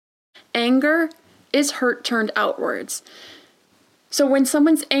Anger is hurt turned outwards. So when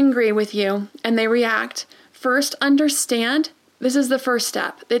someone's angry with you and they react, first understand this is the first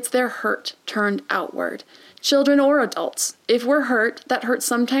step. It's their hurt turned outward. Children or adults, if we're hurt, that hurt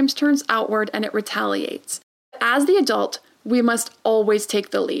sometimes turns outward and it retaliates. As the adult, we must always take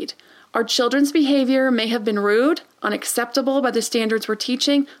the lead. Our children's behavior may have been rude, unacceptable by the standards we're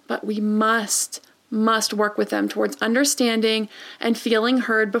teaching, but we must work with them towards understanding and feeling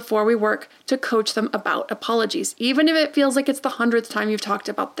heard before we work to coach them about apologies. Even if it feels like it's the 100th time you've talked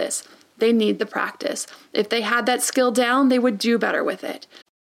about this, they need the practice. If they had that skill down, they would do better with it.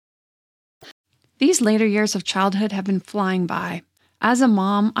 These later years of childhood have been flying by. As a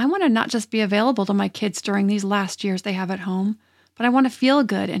mom, I want to not just be available to my kids during these last years they have at home, but I want to feel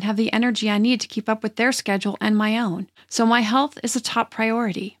good and have the energy I need to keep up with their schedule and my own. So my health is a top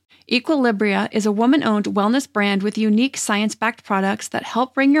priority. Equilibria is a woman-owned wellness brand with unique science-backed products that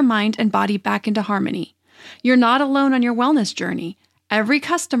help bring your mind and body back into harmony. You're not alone on your wellness journey. Every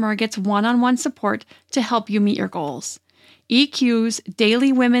customer gets one-on-one support to help you meet your goals. EQ's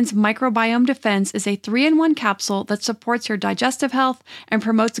Daily Women's Microbiome Defense is a 3-in-1 capsule that supports your digestive health and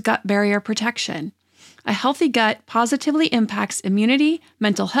promotes gut barrier protection. A healthy gut positively impacts immunity,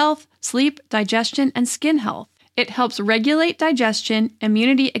 mental health, sleep, digestion, and skin health. It helps regulate digestion,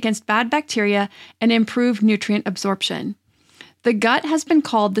 immunity against bad bacteria, and improve nutrient absorption. The gut has been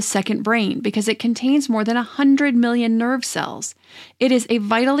called the second brain because it contains more than 100 million nerve cells. It is a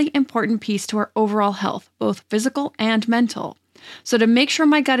vitally important piece to our overall health, both physical and mental. So to make sure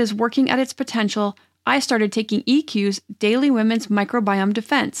my gut is working at its potential, I started taking EQ's Daily Women's Microbiome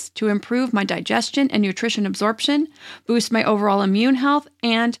Defense to improve my digestion and nutrition absorption, boost my overall immune health,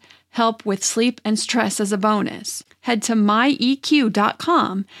 and help with sleep and stress as a bonus. Head to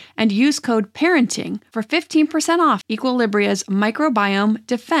myeq.com and use code PARENTING for 15% off Equilibria's Microbiome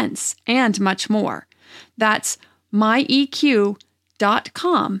Defense and much more. That's myeq.com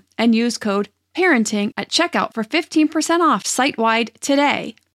and use code PARENTING at checkout for 15% off site-wide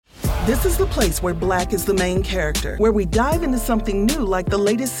today. This is the place where Black is the main character, where we dive into something new like the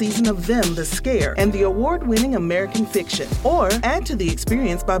latest season of Them, The Scare, and the award-winning American Fiction. Or add to the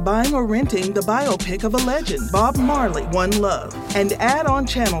experience by buying or renting the biopic of a legend, Bob Marley, One Love. And add on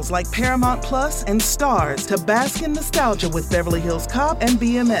channels like Paramount Plus and Stars to bask in nostalgia with Beverly Hills Cop and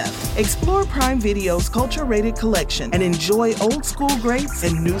BMF. Explore Prime Video's culture-rated collection and enjoy old school greats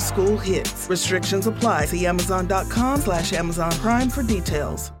and new school hits. Restrictions apply. See Amazon.com/Amazon Prime for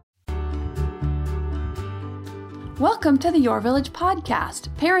details. Welcome to the Your Village podcast,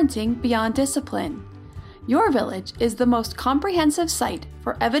 Parenting Beyond Discipline. Your Village is the most comprehensive site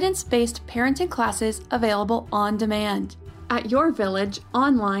for evidence-based parenting classes available on demand at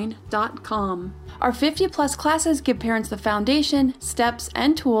yourvillageonline.com. Our 50-plus classes give parents the foundation, steps,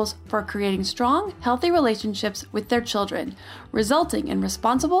 and tools for creating strong, healthy relationships with their children, resulting in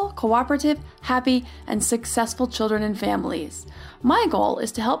responsible, cooperative, happy, and successful children and families. My goal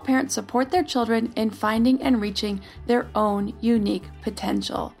is to help parents support their children in finding and reaching their own unique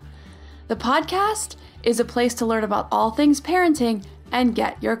potential. The podcast is a place to learn about all things parenting and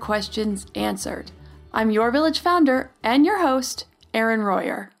get your questions answered. I'm Your Village founder and your host, Erin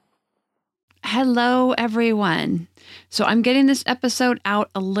Royer. Hello, everyone. So I'm getting this episode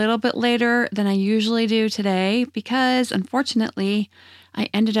out a little bit later than I usually do today because, unfortunately, I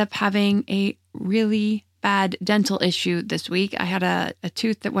ended up having a really bad dental issue this week. I had a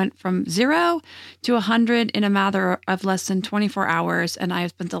tooth that went from 0 to 100 in a matter of less than 24 hours, and I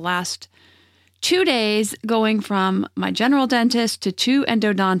have spent the last 2 days going from my general dentist to 2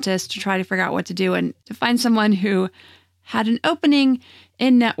 endodontists to try to figure out what to do and to find someone who had an opening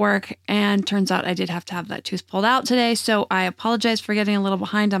in network, and turns out I did have to have that tooth pulled out today, so I apologize for getting a little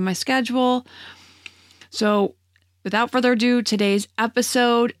behind on my schedule. So without further ado, today's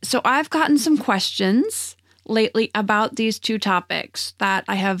episode. So I've gotten some questions lately about these two topics that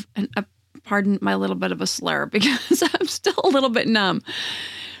I have, pardon my little bit of a slur because I'm still a little bit numb.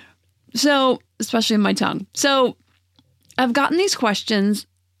 So, especially in my tongue. So I've gotten these questions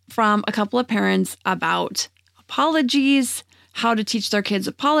from a couple of parents about apologies, how to teach their kids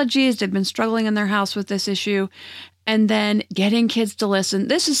apologies. They've been struggling in their house with this issue. And then getting kids to listen.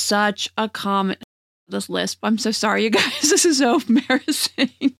 This is such a common, this lisp. I'm so sorry, you guys. This is so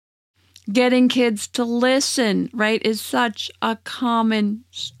embarrassing. Getting kids to listen, right, is such a common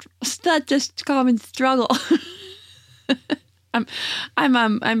struggle.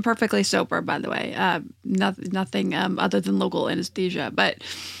 I'm perfectly sober, by the way. Nothing other than local anesthesia, but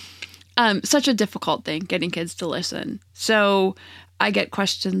such a difficult thing, getting kids to listen. So I get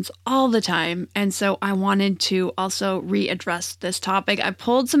questions all the time. And so I wanted to also readdress this topic. I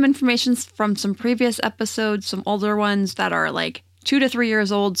pulled some information from some previous episodes, some older ones that are like 2 to 3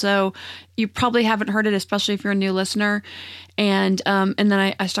 years old. So you probably haven't heard it, especially if you're a new listener. And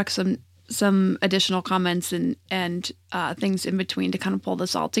then I stuck some additional comments and things in between to kind of pull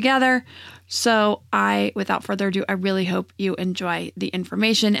this all together. So without further ado, I really hope you enjoy the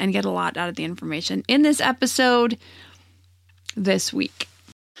information and get a lot out of the information in this episode this week.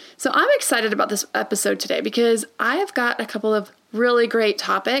 So I'm excited about this episode today because I have got a couple of really great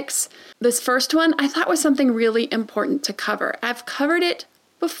topics. This first one I thought was something really important to cover. I've covered it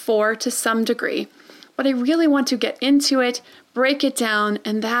before to some degree, but I really want to get into it, break it down,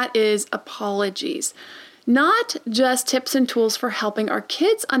 and that is apologies. Not just tips and tools for helping our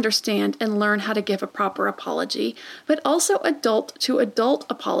kids understand and learn how to give a proper apology, but also adult to adult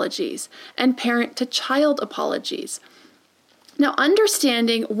apologies and parent to child apologies. Now,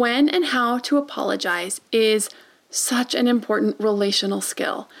 understanding when and how to apologize is such an important relational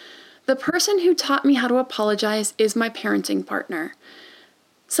skill. The person who taught me how to apologize is my parenting partner.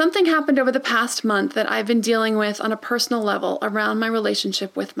 Something happened over the past month that I've been dealing with on a personal level around my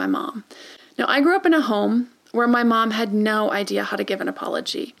relationship with my mom. Now, I grew up in a home where my mom had no idea how to give an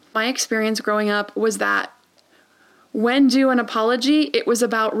apology. My experience growing up was that when due an apology, it was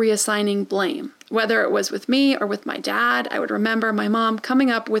about reassigning blame. Whether it was with me or with my dad, I would remember my mom coming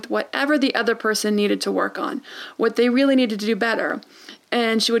up with whatever the other person needed to work on, what they really needed to do better,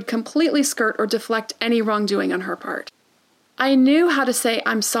 and she would completely skirt or deflect any wrongdoing on her part. I knew how to say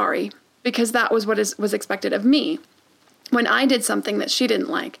I'm sorry because that was what was expected of me when I did something that she didn't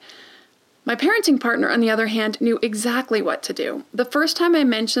like. My parenting partner, on the other hand, knew exactly what to do. The first time I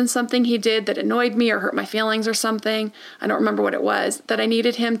mentioned something he did that annoyed me or hurt my feelings or something, I don't remember what it was, that I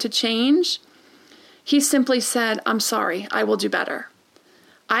needed him to change, he simply said, I'm sorry, I will do better.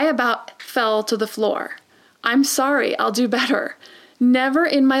 I about fell to the floor. I'm sorry, I'll do better. Never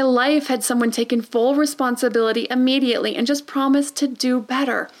in my life had someone taken full responsibility immediately and just promised to do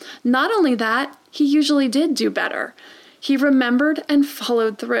better. Not only that, he usually did do better. He remembered and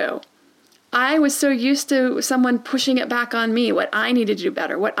followed through. I was so used to someone pushing it back on me, what I needed to do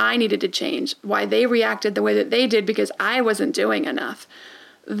better, what I needed to change, why they reacted the way that they did because I wasn't doing enough.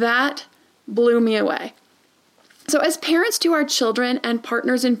 That blew me away. So as parents to our children and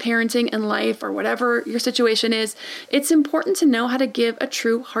partners in parenting and life or whatever your situation is, it's important to know how to give a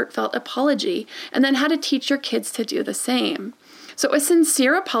true heartfelt apology and then how to teach your kids to do the same. So a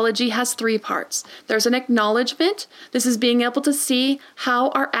sincere apology has 3 parts. There's an acknowledgement. This is being able to see how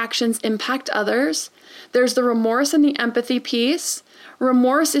our actions impact others. There's the remorse and the empathy piece.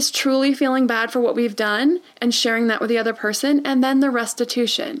 Remorse is truly feeling bad for what we've done and sharing that with the other person. And then the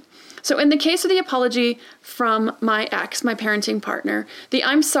restitution. So in the case of the apology from my ex, my parenting partner, the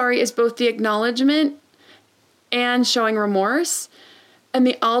I'm sorry is both the acknowledgement and showing remorse. And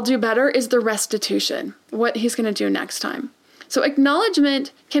the I'll do better is the restitution, what he's going to do next time. So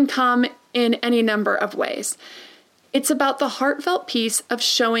acknowledgement can come in any number of ways. It's about the heartfelt piece of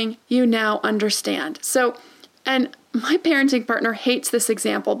showing you now understand. So, and my parenting partner hates this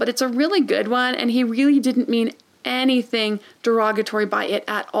example, but it's a really good one, and he really didn't mean anything derogatory by it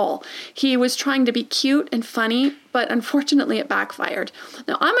at all. He was trying to be cute and funny, but unfortunately it backfired.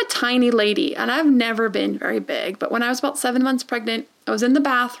 Now, I'm a tiny lady, and I've never been very big, but when I was about 7 months pregnant, I was in the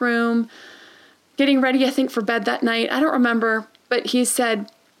bathroom, getting ready, I think, for bed that night. I don't remember, but he said,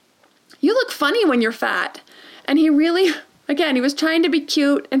 "You look funny when you're fat." And he really, again, he was trying to be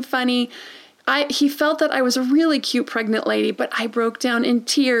cute and funny. He felt that I was a really cute pregnant lady, but I broke down in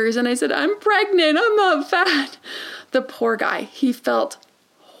tears and I said, "I'm pregnant, I'm not fat." The poor guy, he felt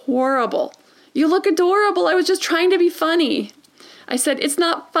horrible. "You look adorable. I was just trying to be funny." I said, "It's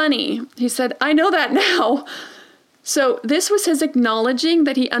not funny." He said, "I know that now." So this was his acknowledging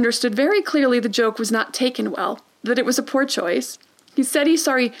that he understood very clearly the joke was not taken well, that it was a poor choice. He said he's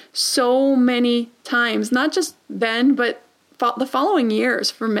sorry so many times, not just then, but the following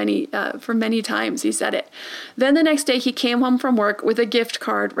years for many times he said it. Then the next day he came home from work with a gift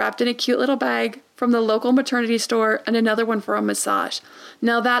card wrapped in a cute little bag from the local maternity store and another one for a massage.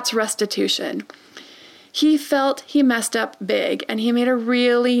 Now that's restitution. He felt he messed up big and he made a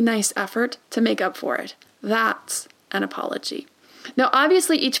really nice effort to make up for it. That's an apology. Now,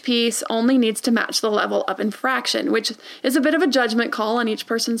 obviously, each piece only needs to match the level of infraction, which is a bit of a judgment call on each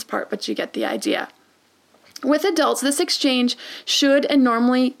person's part, but you get the idea. With adults, this exchange should and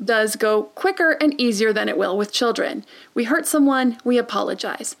normally does go quicker and easier than it will with children. We hurt someone, we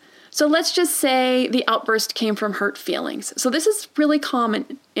apologize. So let's just say the outburst came from hurt feelings. So this is really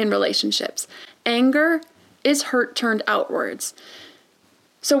common in relationships. Anger is hurt turned outwards.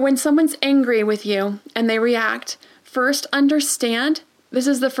 So when someone's angry with you and they react, first understand this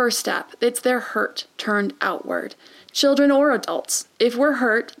is the first step. It's their hurt turned outward. Children or adults, if we're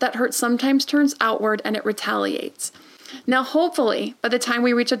hurt, that hurt sometimes turns outward and it retaliates. Now, hopefully, by the time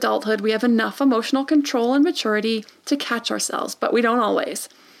we reach adulthood, we have enough emotional control and maturity to catch ourselves, but we don't always.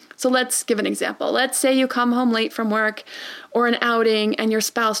 So let's give an example. Let's say you come home late from work or an outing and your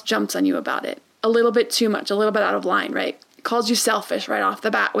spouse jumps on you about it. A little bit too much, a little bit out of line, right? Calls you selfish right off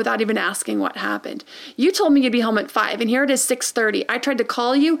the bat without even asking what happened. You told me you'd be home at 5 and here it is 6:30. I tried to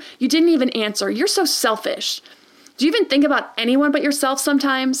call you. You didn't even answer. You're so selfish. Do you even think about anyone but yourself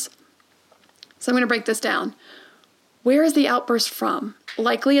sometimes? So I'm going to break this down. Where is the outburst from?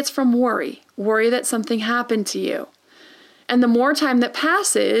 Likely it's from worry that something happened to you. And the more time that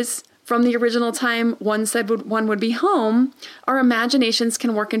passes from the original time one said one would be home, our imaginations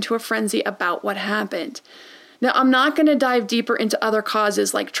can work into a frenzy about what happened. Now, I'm not going to dive deeper into other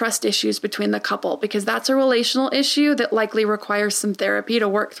causes like trust issues between the couple because that's a relational issue that likely requires some therapy to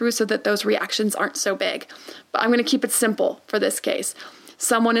work through so that those reactions aren't so big. But I'm going to keep it simple for this case.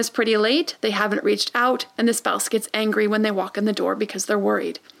 Someone is pretty late, they haven't reached out, and the spouse gets angry when they walk in the door because they're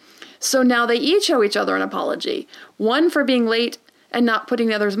worried. So now they each owe each other an apology. One for being late and not putting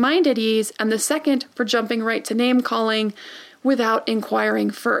the other's mind at ease, and the second for jumping right to name calling without inquiring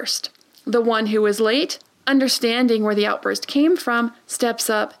first. The one who is late, understanding where the outburst came from, steps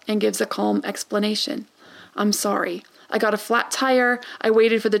up and gives a calm explanation. I'm sorry. I got a flat tire. I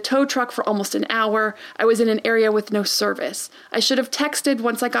waited for the tow truck for almost an hour. I was in an area with no service. I should have texted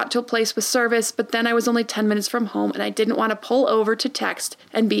once I got to a place with service, but then I was only 10 minutes from home and I didn't want to pull over to text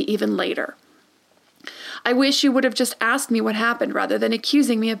and be even later. I wish you would have just asked me what happened rather than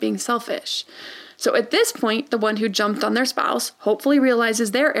accusing me of being selfish. So at this point, the one who jumped on their spouse hopefully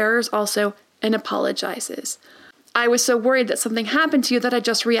realizes their errors also and apologizes. I was so worried that something happened to you that I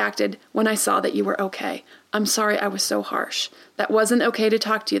just reacted when I saw that you were okay. I'm sorry I was so harsh. That wasn't okay to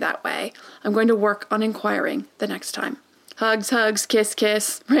talk to you that way. I'm going to work on inquiring the next time. Hugs,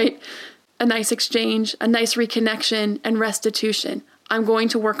 kiss, right? A nice exchange, a nice reconnection, and restitution. I'm going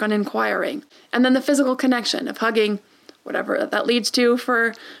to work on inquiring. And then the physical connection of hugging, whatever that leads to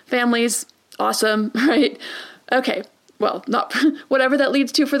for families, awesome, right? Okay, well, not whatever that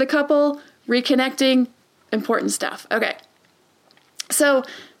leads to for the couple, reconnecting, important stuff. Okay, so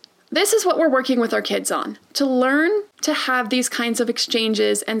this is what we're working with our kids on, to learn to have these kinds of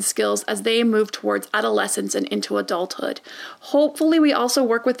exchanges and skills as they move towards adolescence and into adulthood. Hopefully, we also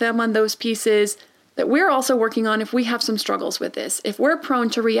work with them on those pieces that we're also working on if we have some struggles with this. If we're prone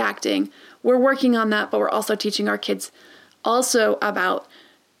to reacting, we're working on that, but we're also teaching our kids also about,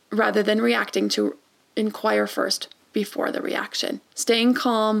 rather than reacting, to inquire first before the reaction. Staying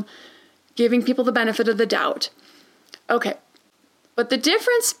calm, giving people the benefit of the doubt. Okay. But the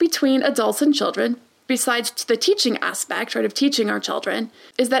difference between adults and children, besides the teaching aspect, right, of teaching our children,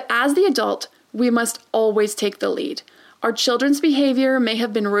 is that as the adult, we must always take the lead. Our children's behavior may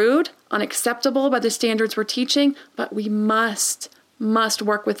have been rude, unacceptable by the standards we're teaching, but we must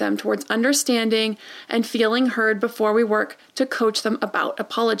work with them towards understanding and feeling heard before we work to coach them about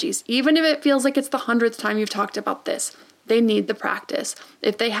apologies. Even if it feels like it's the 100th time you've talked about this, they need the practice.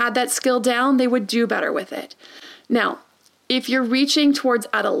 If they had that skill down, they would do better with it. Now, if you're reaching towards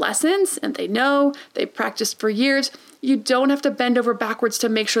adolescence and they know, they've practiced for years, you don't have to bend over backwards to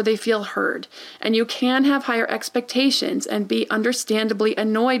make sure they feel heard. And you can have higher expectations and be understandably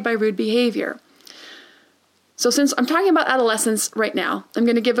annoyed by rude behavior. So since I'm talking about adolescence right now, I'm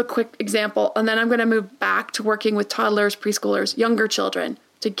going to give a quick example, and then I'm going to move back to working with toddlers, preschoolers, younger children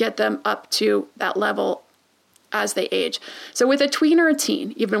to get them up to that level as they age. So with a tween or a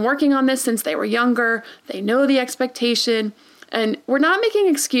teen, you've been working on this since they were younger, they know the expectation, and we're not making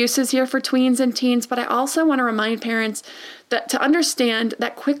excuses here for tweens and teens, but I also want to remind parents that to understand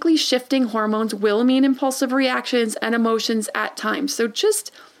that quickly shifting hormones will mean impulsive reactions and emotions at times. So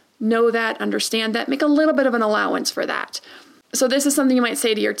just know that, understand that, make a little bit of an allowance for that. So this is something you might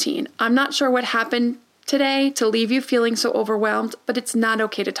say to your teen. I'm not sure what happened today to leave you feeling so overwhelmed, but it's not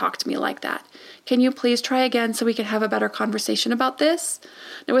okay to talk to me like that. Can you please try again so we can have a better conversation about this?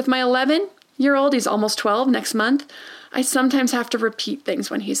 Now with my 11-year-old, he's almost 12 next month, I sometimes have to repeat things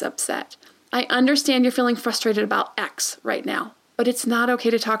when he's upset. I understand you're feeling frustrated about X right now, but it's not okay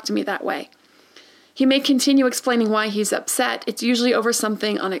to talk to me that way. He may continue explaining why he's upset. It's usually over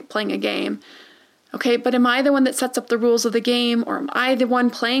something on playing a game. Okay, but am I the one that sets up the rules of the game, or am I the one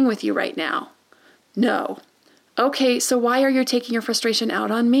playing with you right now? No. Okay, so why are you taking your frustration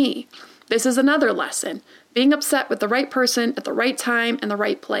out on me? This is another lesson. Being upset with the right person at the right time and the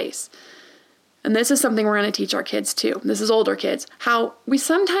right place. and this is something we're going to teach our kids too, this is older kids, how we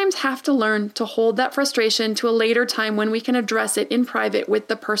sometimes have to learn to hold that frustration to a later time when we can address it in private with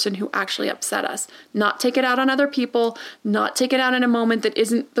the person who actually upset us. Not take it out on other people, not take it out in a moment that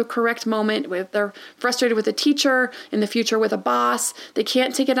isn't the correct moment. If they're frustrated with a teacher, in the future with a boss, they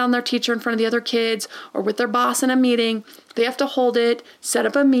can't take it on their teacher in front of the other kids or with their boss in a meeting. They have to hold it, set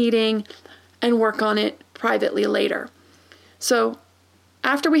up a meeting, and work on it privately later. So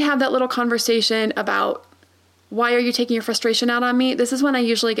after we have that little conversation about why are you taking your frustration out on me, this is when I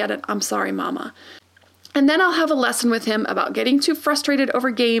usually get it, I'm sorry, Mama. And then I'll have a lesson with him about getting too frustrated over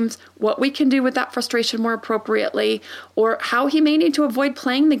games, what we can do with that frustration more appropriately, or how he may need to avoid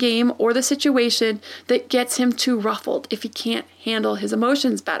playing the game or the situation that gets him too ruffled if he can't handle his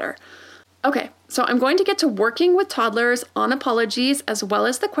emotions better. Okay, so I'm going to get to working with toddlers on apologies, as well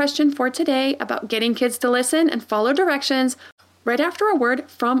as the question for today about getting kids to listen and follow directions, right after a word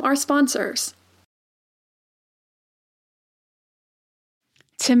from our sponsors.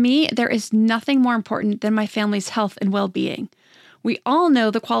 To me, there is nothing more important than my family's health and well-being. We all know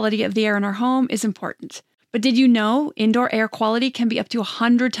the quality of the air in our home is important. But did you know indoor air quality can be up to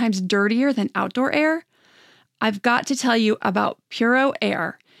 100 times dirtier than outdoor air? I've got to tell you about Puro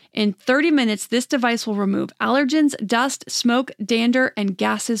Air. In 30 minutes, this device will remove allergens, dust, smoke, dander, and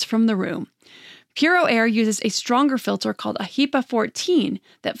gases from the room. Puro Air uses a stronger filter called a HEPA 14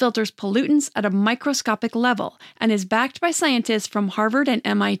 that filters pollutants at a microscopic level and is backed by scientists from Harvard and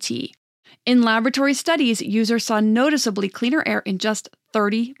MIT. In laboratory studies, users saw noticeably cleaner air in just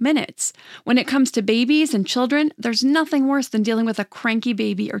 30 minutes. When it comes to babies and children, there's nothing worse than dealing with a cranky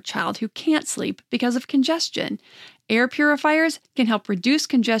baby or child who can't sleep because of congestion. Air purifiers can help reduce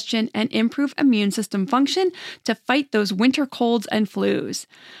congestion and improve immune system function to fight those winter colds and flus.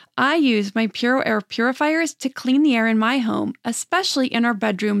 I use my Puro Air purifiers to clean the air in my home, especially in our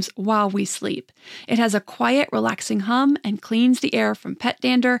bedrooms while we sleep. It has a quiet, relaxing hum and cleans the air from pet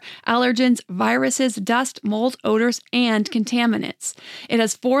dander, allergens, viruses, dust, mold, odors, and contaminants. It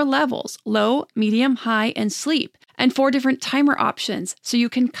has 4 levels: low, medium, high, and sleep, and 4 different timer options, so you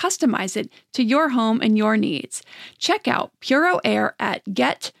can customize it to your home and your needs. Check out Puro Air at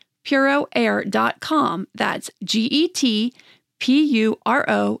getpuroair.com. That's GETPUROAIR.com.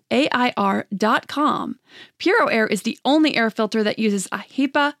 Puro Air is the only air filter that uses a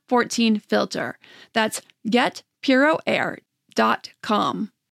HEPA 14 filter. That's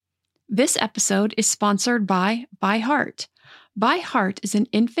getpuroair.com. This episode is sponsored by ByHeart. ByHeart is an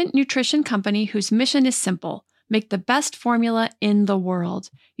infant nutrition company whose mission is simple: make the best formula in the world.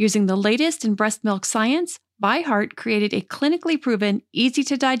 Using the latest in breast milk science, ByHeart created a clinically proven,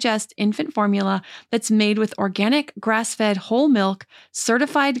 easy-to-digest infant formula that's made with organic, grass-fed whole milk,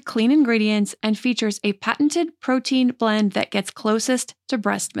 certified clean ingredients, and features a patented protein blend that gets closest to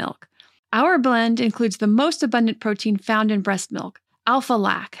breast milk. Our blend includes the most abundant protein found in breast milk,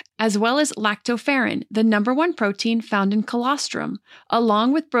 alpha-lac, as well as lactoferrin, the #1 protein found in colostrum,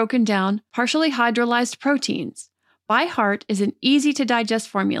 along with broken down, partially hydrolyzed proteins. ByHeart is an easy-to-digest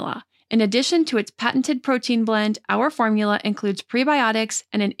formula. In addition to its patented protein blend, our formula includes prebiotics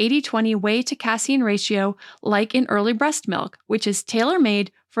and an 80-20 whey-to-casein ratio like in early breast milk, which is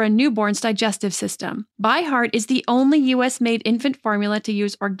tailor-made for a newborn's digestive system. ByHeart is the only U.S.-made infant formula to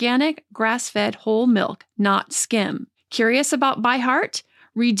use organic, grass-fed whole milk, not skim. Curious about ByHeart?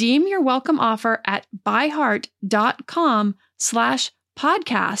 Redeem your welcome offer at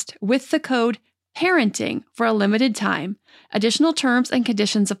byheart.com/podcast with the code PARENTING for a limited time. Additional terms and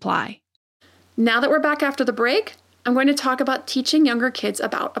conditions apply. Now that we're back after the break, I'm going to talk about teaching younger kids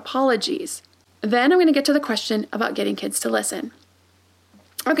about apologies. Then I'm going to get to the question about getting kids to listen.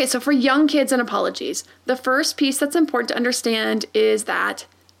 Okay, so for young kids and apologies, the first piece that's important to understand is that,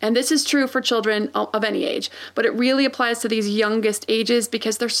 and this is true for children of any age, but it really applies to these youngest ages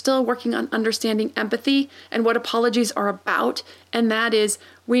because they're still working on understanding empathy and what apologies are about. And that is,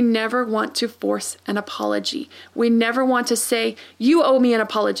 we never want to force an apology. We never want to say, you owe me an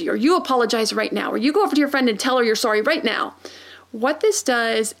apology, or you apologize right now, or you go over to your friend and tell her you're sorry right now. What this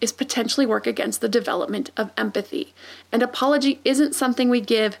does is potentially work against the development of empathy. An apology isn't something we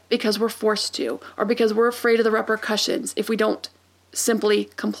give because we're forced to, or because we're afraid of the repercussions if we don't simply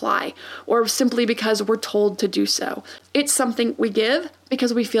comply, or simply because we're told to do so. It's something we give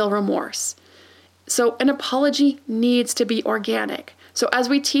because we feel remorse. So an apology needs to be organic. So as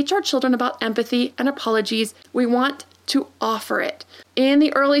we teach our children about empathy and apologies, we want to offer it. In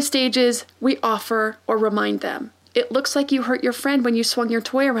the early stages, we offer or remind them. It looks like you hurt your friend when you swung your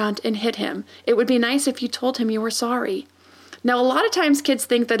toy around and hit him. It would be nice if you told him you were sorry. Now, a lot of times kids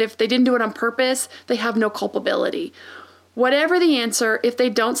think that if they didn't do it on purpose, they have no culpability. Whatever the answer, if they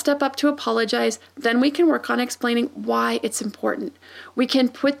don't step up to apologize, then we can work on explaining why it's important. We can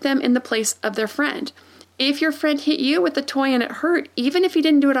put them in the place of their friend. If your friend hit you with a toy and it hurt, even if he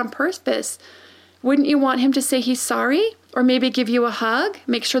didn't do it on purpose, wouldn't you want him to say he's sorry? Or maybe give you a hug,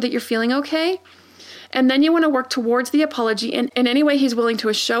 make sure that you're feeling okay? And then you want to work towards the apology in any way he's willing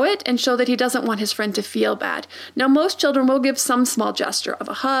to show it and show that he doesn't want his friend to feel bad. Now, most children will give some small gesture of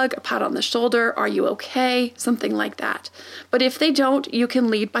a hug, a pat on the shoulder, are you okay? Something like that. But if they don't, you can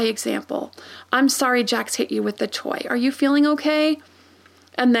lead by example. I'm sorry Jax hit you with the toy. Are you feeling okay?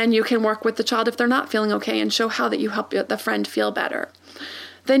 And then you can work with the child if they're not feeling okay and show how that you help the friend feel better.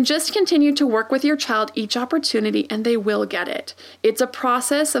 Then just continue to work with your child each opportunity and they will get it. It's a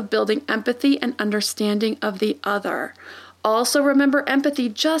process of building empathy and understanding of the other. Also remember, empathy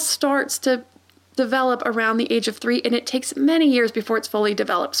just starts to develop around the age of 3 and it takes many years before it's fully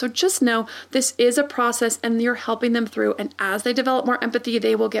developed. So just know this is a process and you're helping them through, and as they develop more empathy,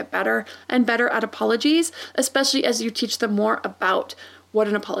 they will get better and better at apologies, especially as you teach them more about what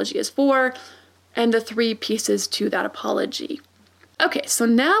an apology is for and the 3 pieces to that apology. Okay, so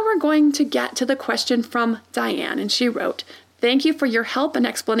now we're going to get to the question from Diane, and she wrote, "Thank you for your help and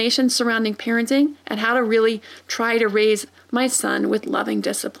explanations surrounding parenting and how to really try to raise my son with loving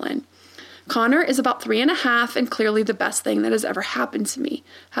discipline. Connor is about 3.5 and clearly the best thing that has ever happened to me.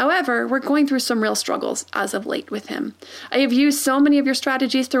 However, we're going through some real struggles as of late with him. I have used so many of your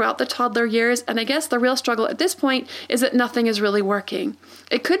strategies throughout the toddler years, and I guess the real struggle at this point is that nothing is really working.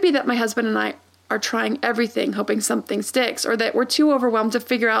 It could be that my husband and I are trying everything, hoping something sticks, or that we're too overwhelmed to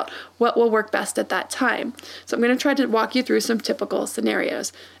figure out what will work best at that time. So I'm going to try to walk you through some typical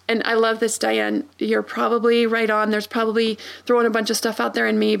scenarios." And I love this, Diane. You're probably right on. There's probably throwing a bunch of stuff out there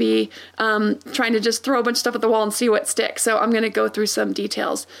and maybe trying to just throw a bunch of stuff at the wall and see what sticks. So I'm going to go through some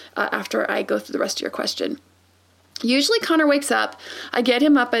details after I go through the rest of your question. Usually Connor wakes up. I get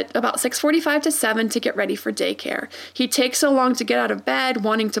him up at about 6:45 to 7 to get ready for daycare. He takes so long to get out of bed,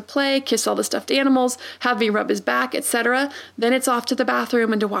 wanting to play, kiss all the stuffed animals, have me rub his back, etc. Then it's off to the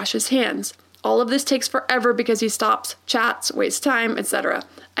bathroom and to wash his hands. All of this takes forever because he stops, chats, wastes time, etc.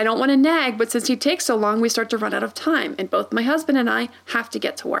 I don't want to nag, but since he takes so long, we start to run out of time, and both my husband and I have to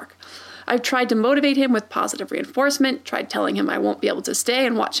get to work. I've tried to motivate him with positive reinforcement, tried telling him I won't be able to stay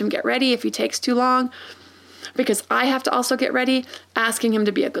and watch him get ready if he takes too long, because I have to also get ready, asking him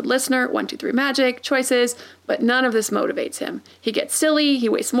to be a good listener, 1, 2, 3 magic, choices, but none of this motivates him. He gets silly, he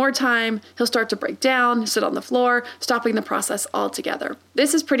wastes more time, he'll start to break down, sit on the floor, stopping the process altogether.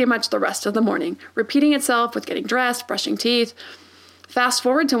 This is pretty much the rest of the morning, repeating itself with getting dressed, brushing teeth. Fast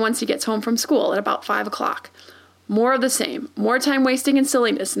forward to once he gets home from school at about 5 o'clock. More of the same, more time wasting and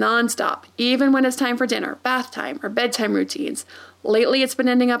silliness nonstop, even when it's time for dinner, bath time, or bedtime routines. Lately, it's been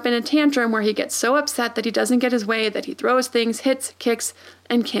ending up in a tantrum where he gets so upset that he doesn't get his way that he throws things, hits, kicks,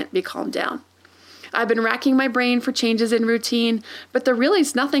 and can't be calmed down. I've been racking my brain for changes in routine, but there really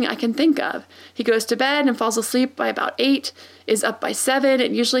is nothing I can think of. He goes to bed and falls asleep by about 8, is up by 7,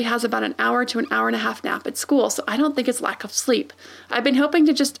 and usually has about an hour to an hour and a half nap at school, so I don't think it's lack of sleep. I've been hoping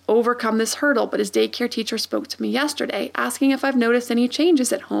to just overcome this hurdle, but his daycare teacher spoke to me yesterday, asking if I've noticed any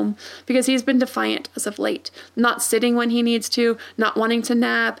changes at home, because he's been defiant as of late, not sitting when he needs to, not wanting to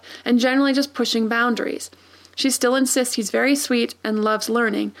nap, and generally just pushing boundaries. She still insists he's very sweet and loves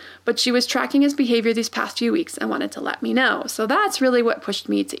learning, but she was tracking his behavior these past few weeks and wanted to let me know. So that's really what pushed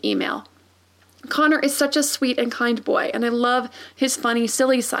me to email. Connor is such a sweet and kind boy, and I love his funny,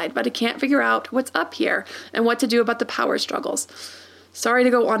 silly side, but I can't figure out what's up here and what to do about the power struggles. Sorry to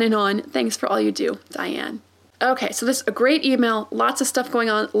go on and on. Thanks for all you do, Diane. Okay, so this is a great email, lots of stuff going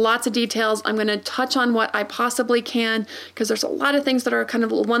on, lots of details. I'm going to touch on what I possibly can because there's a lot of things that are kind of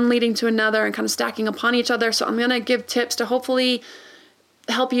one leading to another and kind of stacking upon each other. So I'm going to give tips to hopefully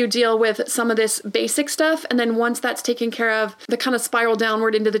help you deal with some of this basic stuff. And then once that's taken care of, the kind of spiral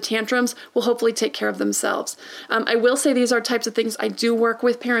downward into the tantrums will hopefully take care of themselves. I will say these are types of things I do work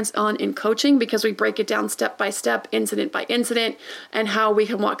with parents on in coaching because we break it down step by step, incident by incident, and how we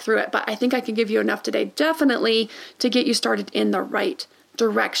can walk through it. But I think I can give you enough today, definitely, to get you started in the right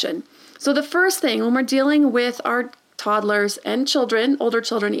direction. So the first thing when we're dealing with our toddlers and children, older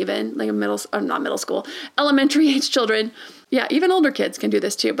children even, like elementary age children. Yeah, even older kids can do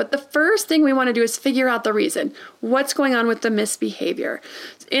this too. But the first thing we want to do is figure out the reason. What's going on with the misbehavior?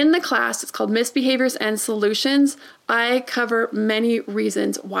 In the class, it's called Misbehaviors and Solutions. I cover many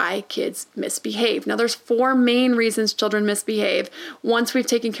reasons why kids misbehave. Now, there's 4 main reasons children misbehave once we've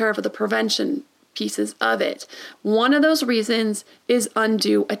taken care of the prevention pieces of it. One of those reasons is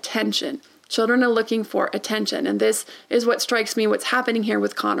undue attention. Children are looking for attention. And this is what strikes me, what's happening here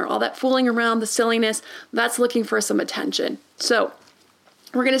with Connor. All that fooling around, the silliness, that's looking for some attention. So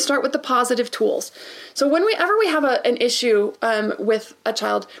we're going to start with the positive tools. So whenever we have an issue with a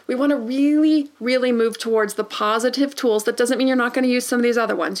child, we want to really, really move towards the positive tools. That doesn't mean you're not going to use some of these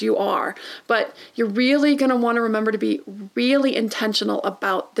other ones. You are. But you're really going to want to remember to be really intentional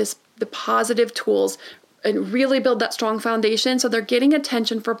about the positive tools and really build that strong foundation so they're getting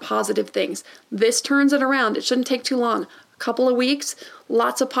attention for positive things. This turns it around. It shouldn't take too long. Couple of weeks,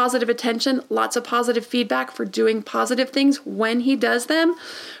 lots of positive attention, lots of positive feedback for doing positive things when he does them,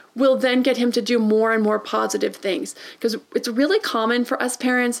 will then get him to do more and more positive things. Because it's really common for us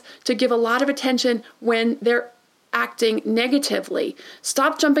parents to give a lot of attention when they're acting negatively.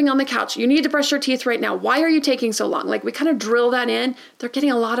 Stop jumping on the couch. You need to brush your teeth right now. Why are you taking so long? Like we kind of drill that in. They're getting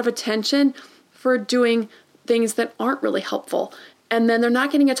a lot of attention for doing things that aren't really helpful. And then they're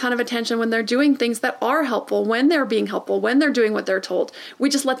not getting a ton of attention when they're doing things that are helpful, when they're being helpful, when they're doing what they're told. We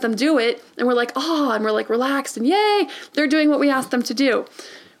just let them do it and we're like, oh, and we're like relaxed and yay, they're doing what we asked them to do.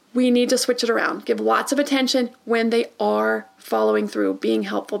 We need to switch it around. Give lots of attention when they are following through, being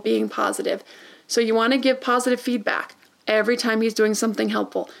helpful, being positive. So you want to give positive feedback every time he's doing something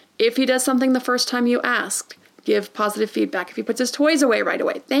helpful. If he does something the first time you asked, give positive feedback. If he puts his toys away right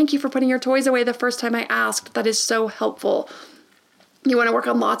away, thank you for putting your toys away the first time I asked. That is so helpful. You want to work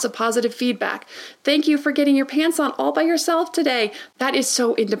on lots of positive feedback. Thank you for getting your pants on all by yourself today. That is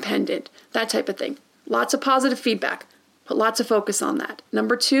so independent, that type of thing. Lots of positive feedback. Put lots of focus on that.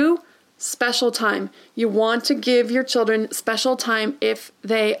 Number 2, special time. You want to give your children special time if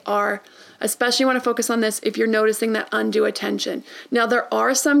they are, especially you want to focus on this if you're noticing that undue attention. Now, there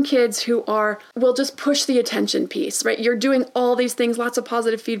are some kids who will just push the attention piece, right? You're doing all these things, lots of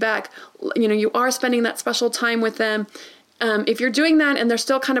positive feedback. You are spending that special time with them. If you're doing that and they're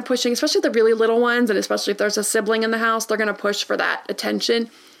still kind of pushing, especially the really little ones, and especially if there's a sibling in the house, they're going to push for that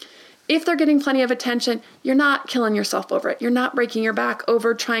attention. If they're getting plenty of attention, you're not killing yourself over it. You're not breaking your back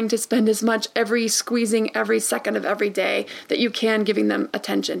over trying to spend as much squeezing every second of every day that you can giving them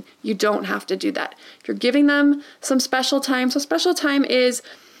attention. You don't have to do that. If you're giving them some special time, so special time is,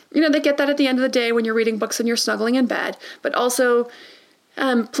 they get that at the end of the day when you're reading books and you're snuggling in bed, but also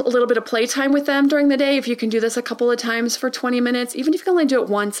a little bit of playtime with them during the day. If you can do this a couple of times for 20 minutes, even if you can only do it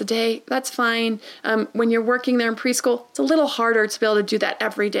once a day, that's fine. When you're working there in preschool, it's a little harder to be able to do that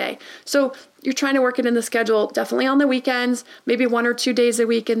every day. So you're trying to work it in the schedule, definitely on the weekends, maybe 1 or 2 days a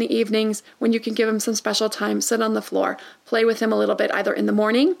week in the evenings when you can give him some special time, sit on the floor, play with him a little bit, either in the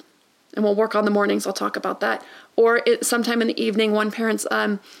morning, and we'll work on the mornings, I'll talk about that, or sometime in the evening, one parent's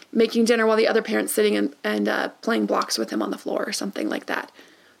making dinner while the other parent's sitting and playing blocks with him on the floor or something like that.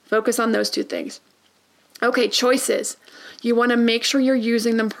 Focus on those 2 things. Okay, choices. You want to make sure you're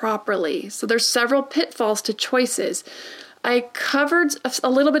using them properly. So there's several pitfalls to choices. I covered a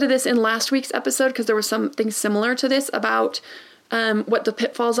little bit of this in last week's episode because there was something similar to this about what the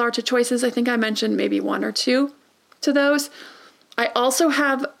pitfalls are to choices. I think I mentioned maybe 1 or 2 to those. I also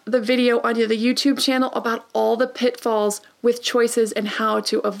have the video on the YouTube channel about all the pitfalls with choices and how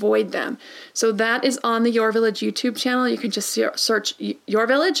to avoid them. So that is on the Your Village YouTube channel. You can just search Your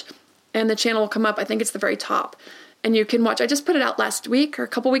Village and the channel will come up. I think it's the very top. And you can watch, I just put it out last week or a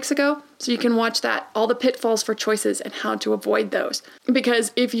couple weeks ago. So you can watch that, all the pitfalls for choices and how to avoid those.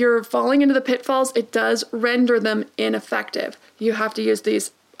 Because if you're falling into the pitfalls, it does render them ineffective. You have to use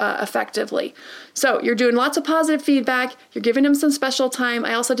these effectively. So you're doing lots of positive feedback. You're giving them some special time.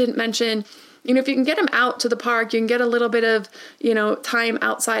 I also didn't mention, if you can get them out to the park, you can get a little bit of, time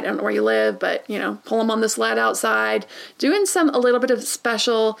outside. I don't know where you live, but, pull them on the sled outside, doing a little bit of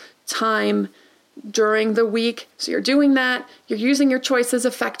special time during the week. So you're doing that. You're using your choices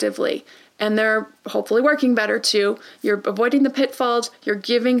effectively. And they're hopefully working better too. You're avoiding the pitfalls. You're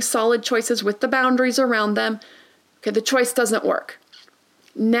giving solid choices with the boundaries around them. Okay, the choice doesn't work.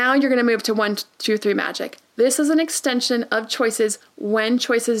 Now you're going to move to 1, 2, 3 magic. This is an extension of choices when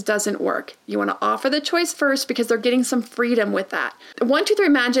choices doesn't work. You want to offer the choice first because they're getting some freedom with that. 1, 2, 3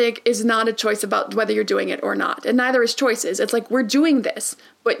 magic is not a choice about whether you're doing it or not. And neither is choices. It's like we're doing this,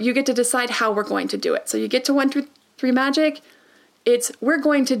 but you get to decide how we're going to do it. So you get to 1, 2, 3 magic. It's we're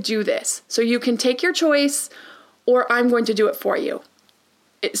going to do this. So you can take your choice or I'm going to do it for you.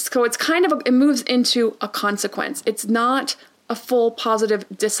 So it's it moves into a consequence. It's not a full positive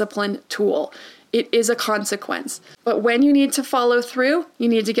discipline tool. It is a consequence. But when you need to follow through, you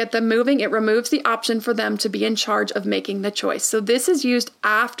need to get them moving. It removes the option for them to be in charge of making the choice. So this is used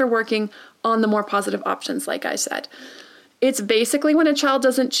after working on the more positive options, like I said. It's basically when a child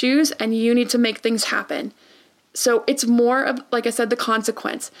doesn't choose and you need to make things happen. So it's more of, like I said, the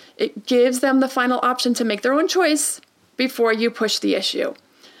consequence. It gives them the final option to make their own choice before you push the issue.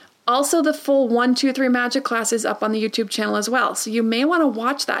 Also, the full 1, 2, 3 magic class is up on the YouTube channel as well. So you may want to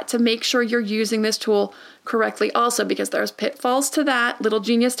watch that to make sure you're using this tool correctly also, because there's pitfalls to that, little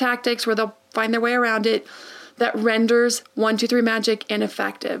genius tactics where they'll find their way around it that renders 1, 2, 3 magic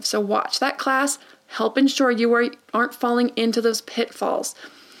ineffective. So watch that class, help ensure you aren't falling into those pitfalls.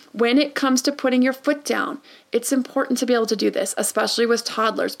 When it comes to putting your foot down, it's important to be able to do this, especially with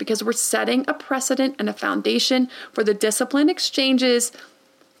toddlers, because we're setting a precedent and a foundation for the discipline exchanges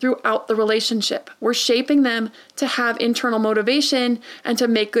throughout the relationship. We're shaping them to have internal motivation and to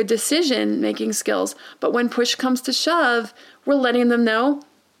make good decision-making skills. But when push comes to shove, we're letting them know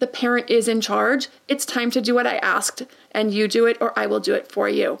the parent is in charge. It's time to do what I asked, and you do it or I will do it for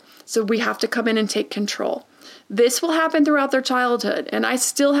you. So we have to come in and take control. This will happen throughout their childhood, and I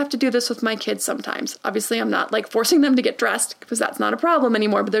still have to do this with my kids sometimes. Obviously, I'm not like forcing them to get dressed because that's not a problem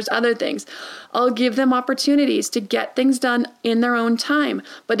anymore, but there's other things. I'll give them opportunities to get things done in their own time.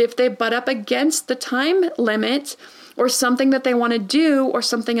 But if they butt up against the time limit or something that they want to do or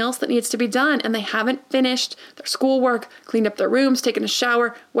something else that needs to be done and they haven't finished their schoolwork, cleaned up their rooms, taken a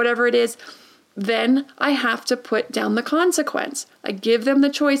shower, whatever it is, then I have to put down the consequence. I give them the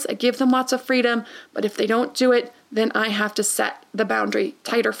choice, I give them lots of freedom, but if they don't do it, then I have to set the boundary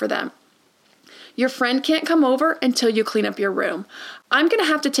tighter for them. Your friend can't come over until you clean up your room. I'm going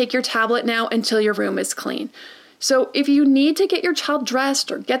to have to take your tablet now until your room is clean. So if you need to get your child dressed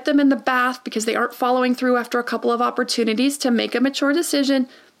or get them in the bath because they aren't following through after a couple of opportunities to make a mature decision,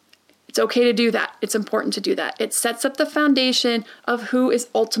 it's okay to do that. It's important to do that. It sets up the foundation of who is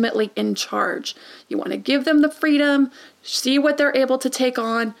ultimately in charge. You want to give them the freedom, see what they're able to take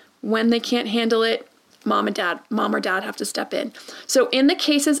on. When they can't handle it, mom or dad have to step in. So in the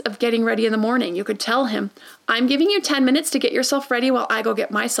cases of getting ready in the morning, you could tell him, I'm giving you 10 minutes to get yourself ready while I go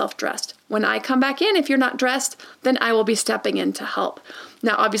get myself dressed. When I come back in, if you're not dressed, then I will be stepping in to help.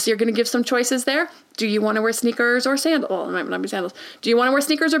 Now, obviously, you're going to give some choices there. Do you want to wear sneakers or sandals? Well, it might not be sandals. Do you want to wear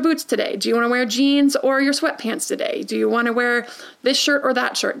sneakers or boots today? Do you want to wear jeans or your sweatpants today? Do you want to wear this shirt or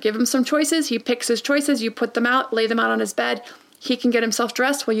that shirt? Give him some choices. He picks his choices. You put them out, lay them out on his bed. He can get himself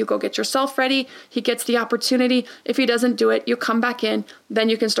dressed while you go get yourself ready. He gets the opportunity. If he doesn't do it, you come back in. Then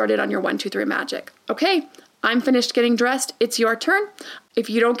you can start it on your 1, 2, 3 magic. Okay, I'm finished getting dressed. It's your turn. If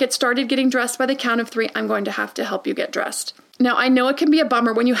you don't get started getting dressed by the count of 3, I'm going to have to help you get dressed. Now, I know it can be a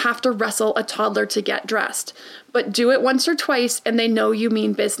bummer when you have to wrestle a toddler to get dressed, but do it once or twice and they know you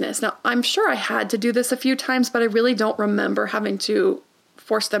mean business. Now, I'm sure I had to do this a few times, but I really don't remember having to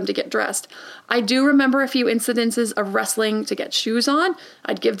force them to get dressed. I do remember a few incidences of wrestling to get shoes on.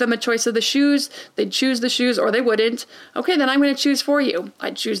 I'd give them a choice of the shoes. They'd choose the shoes or they wouldn't. Okay, then I'm going to choose for you.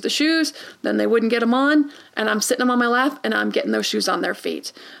 I'd choose the shoes, then they wouldn't get them on, and I'm sitting them on my lap and I'm getting those shoes on their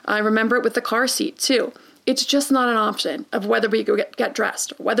feet. I remember it with the car seat too. It's just not an option of whether we go get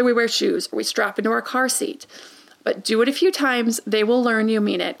dressed, or whether we wear shoes, or we strap into our car seat. But do it a few times. They will learn you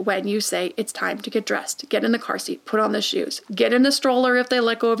mean it when you say it's time to get dressed, get in the car seat, put on the shoes, get in the stroller if they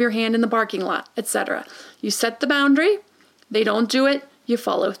let go of your hand in the parking lot, etc. You set the boundary. They don't do it. You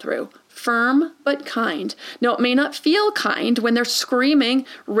follow through. Firm but kind. Now, it may not feel kind when they're screaming,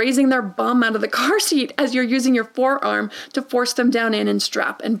 raising their bum out of the car seat as you're using your forearm to force them down in and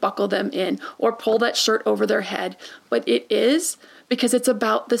strap and buckle them in or pull that shirt over their head. But it is because it's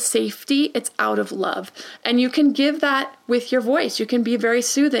about the safety. It's out of love. And you can give that with your voice. You can be very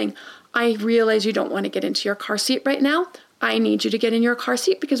soothing. I realize you don't want to get into your car seat right now. I need you to get in your car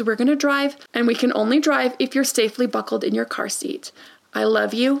seat because we're going to drive, and we can only drive if you're safely buckled in your car seat. I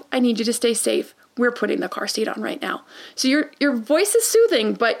love you. I need you to stay safe. We're putting the car seat on right now. So your voice is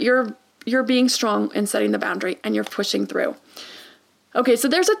soothing, but you're being strong and setting the boundary, and you're pushing through. Okay, so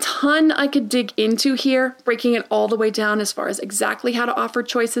there's a ton I could dig into here, breaking it all the way down as far as exactly how to offer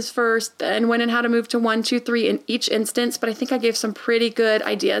choices first, then when and how to move to 1, 2, 3 in each instance. But I think I gave some pretty good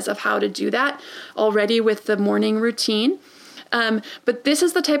ideas of how to do that already with the morning routine. But this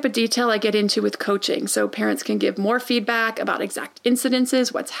is the type of detail I get into with coaching. So parents can give more feedback about exact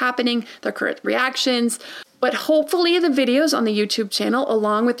incidences, what's happening, their current reactions. But hopefully the videos on the YouTube channel,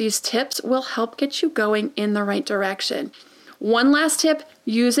 along with these tips, will help get you going in the right direction. One last tip,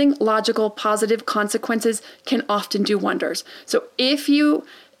 using logical positive consequences can often do wonders. So if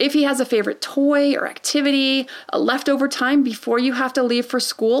he has a favorite toy or activity, a leftover time before you have to leave for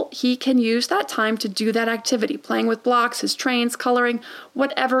school, he can use that time to do that activity, playing with blocks, his trains, coloring,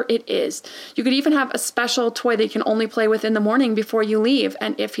 whatever it is. You could even have a special toy that he can only play with in the morning before you leave.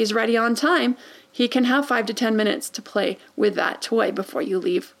 And if he's ready on time, he can have 5 to 10 minutes to play with that toy before you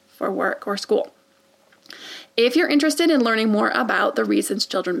leave for work or school. If you're interested in learning more about the reasons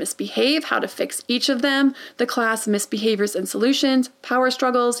children misbehave, how to fix each of them, the class Misbehaviors and Solutions, Power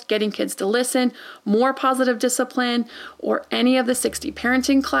Struggles, Getting Kids to Listen, More Positive Discipline, or any of the 60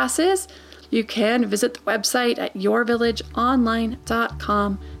 parenting classes, you can visit the website at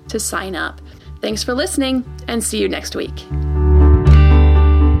yourvillageonline.com to sign up. Thanks for listening, and see you next week.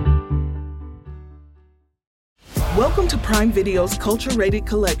 Welcome to Prime Video's Culture-Rated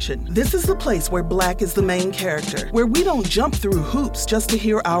Collection. This is the place where Black is the main character, where we don't jump through hoops just to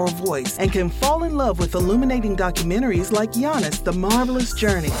hear our voice, and can fall in love with illuminating documentaries like Giannis, The Marvelous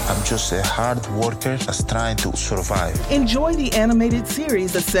Journey. I'm just a hard worker that's trying to survive. Enjoy the animated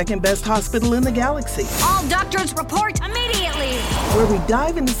series, The Second Best Hospital in the Galaxy. All doctors report immediately! Where we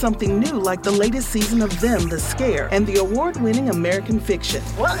dive into something new like the latest season of Them, The Scare, and the award-winning American Fiction.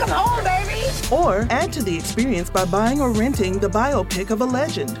 Welcome home, baby! Or add to the experience by buying or renting the biopic of a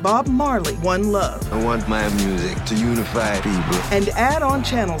legend, Bob Marley, One Love. I want my music to unify people. And add on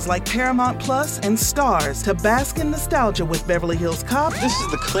channels like Paramount Plus and Stars to bask in nostalgia with Beverly Hills Cop. This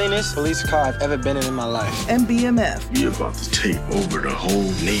is the cleanest police car I've ever been in my life. And BMF. You're about to take over the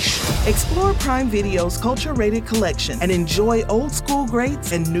whole nation. Explore Prime Video's Culture-Rated Collection and enjoy old school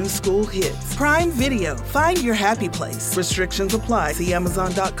greats and new school hits. Prime Video. Find your happy place. Restrictions apply. See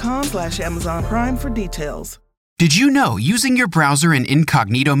Amazon.com/Amazon Prime for details. Did you know using your browser in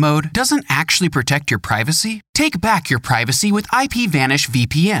incognito mode doesn't actually protect your privacy? Take back your privacy with IPVanish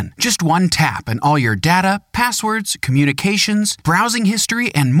VPN. Just one tap and all your data, passwords, communications, browsing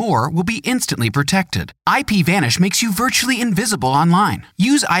history, and more will be instantly protected. IPVanish makes you virtually invisible online.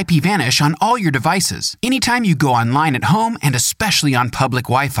 Use IPVanish on all your devices, anytime you go online at home and especially on public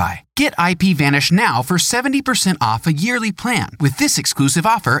Wi-Fi. Get IPVanish now for 70% off a yearly plan with this exclusive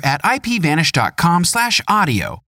offer at IPVanish.com/audio.